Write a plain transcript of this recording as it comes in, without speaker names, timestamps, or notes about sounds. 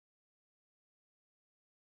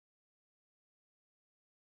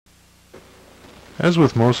As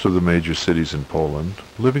with most of the major cities in Poland,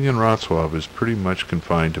 living in Wrocław is pretty much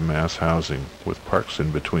confined to mass housing, with parks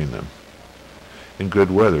in between them. In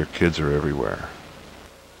good weather, kids are everywhere.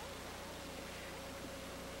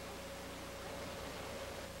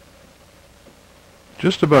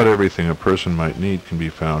 Just about everything a person might need can be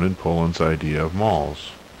found in Poland's idea of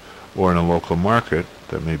malls, or in a local market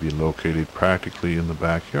that may be located practically in the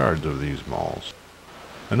backyards of these malls.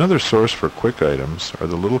 Another source for quick items are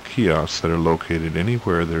the little kiosks that are located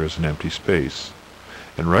anywhere there is an empty space,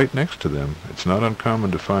 and right next to them it's not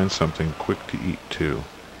uncommon to find something quick to eat too.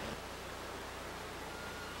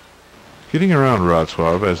 Getting around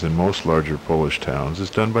Wrocław, as in most larger Polish towns, is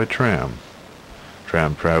done by tram.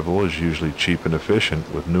 Tram travel is usually cheap and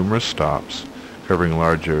efficient, with numerous stops covering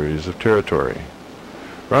large areas of territory.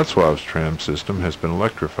 Wrocław's tram system has been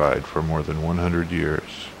electrified for more than 100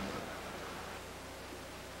 years.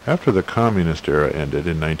 After the communist era ended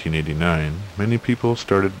in 1989, many people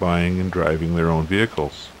started buying and driving their own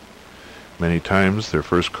vehicles. Many times their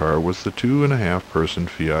first car was the 2.5-person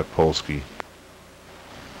Fiat Polski.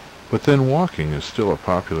 But then walking is still a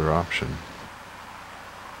popular option.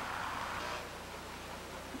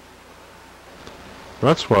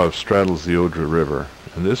 Wrocław straddles the Odra River,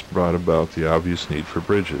 and this brought about the obvious need for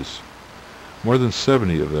bridges. More than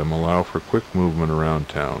 70 of them allow for quick movement around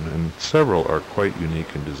town, and several are quite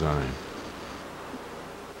unique in design.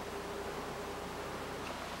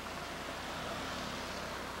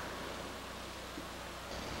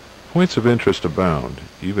 Points of interest abound,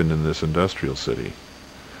 even in this industrial city.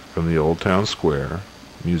 From the Old Town Square,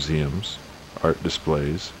 museums, art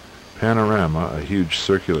displays, panorama, a huge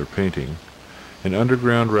circular painting, and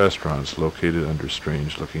underground restaurants located under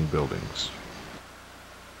strange-looking buildings.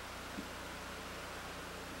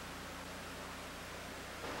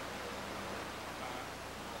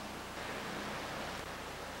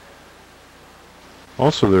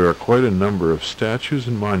 Also, there are quite a number of statues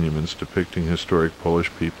and monuments depicting historic Polish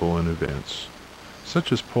people and events,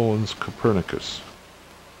 such as Poland's Copernicus.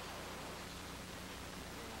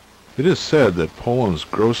 It is said that Poland's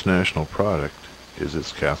gross national product is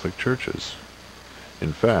its Catholic churches.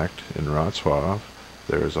 In fact, in Wrocław,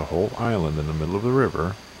 there is a whole island in the middle of the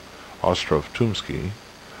river, Ostrów Tumski,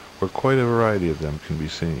 where quite a variety of them can be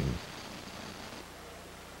seen.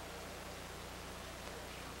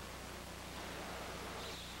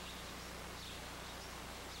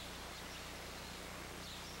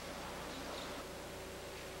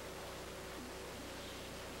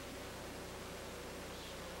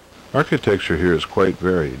 Architecture here is quite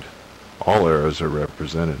varied. All eras are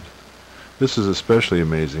represented. This is especially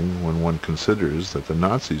amazing when one considers that the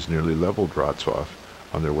Nazis nearly leveled Wrocław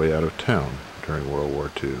on their way out of town during World War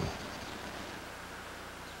II.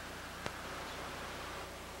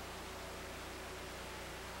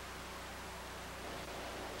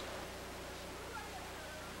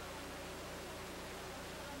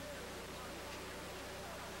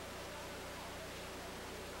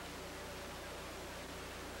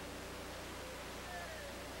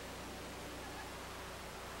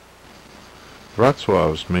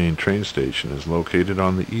 Wrocław's main train station is located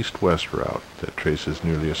on the east-west route that traces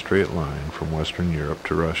nearly a straight line from Western Europe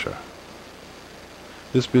to Russia.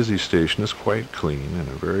 This busy station is quite clean, and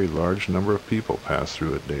a very large number of people pass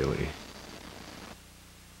through it daily.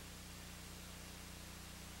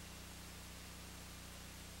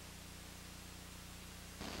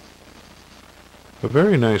 A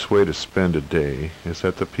very nice way to spend a day is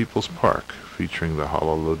at the People's Park, featuring the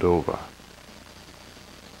Hala Lodowa.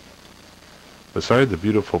 Beside the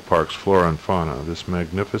beautiful park's flora and fauna, this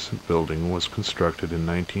magnificent building was constructed in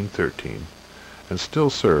 1913 and still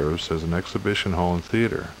serves as an exhibition hall and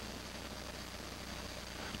theater.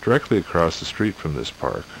 Directly across the street from this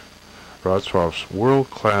park, Wrocław's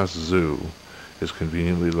world-class zoo is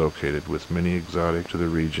conveniently located with many exotic to the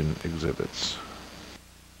region exhibits.